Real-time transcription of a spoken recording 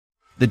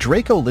The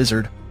Draco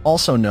lizard,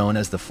 also known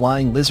as the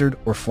flying lizard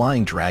or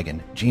flying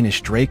dragon,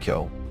 genus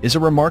Draco, is a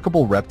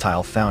remarkable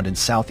reptile found in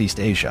Southeast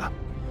Asia.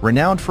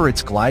 Renowned for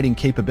its gliding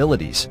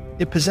capabilities,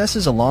 it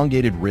possesses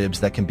elongated ribs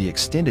that can be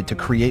extended to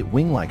create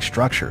wing-like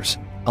structures,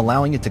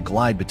 allowing it to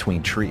glide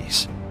between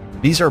trees.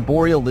 These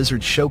arboreal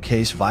lizards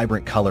showcase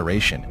vibrant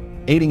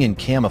coloration, aiding in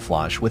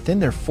camouflage within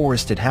their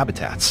forested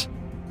habitats.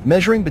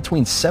 Measuring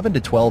between 7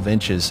 to 12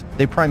 inches,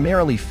 they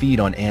primarily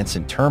feed on ants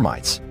and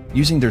termites,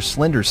 using their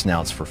slender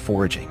snouts for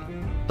foraging.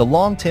 The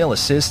long tail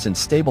assists in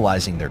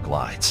stabilizing their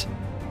glides.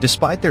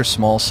 Despite their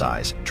small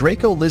size,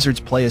 Draco lizards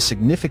play a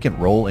significant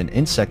role in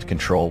insect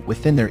control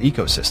within their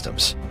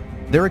ecosystems.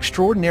 Their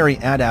extraordinary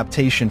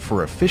adaptation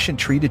for efficient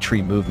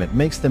tree-to-tree movement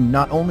makes them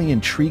not only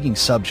intriguing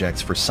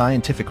subjects for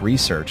scientific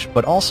research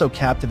but also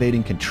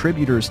captivating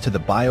contributors to the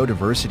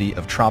biodiversity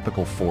of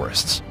tropical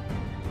forests.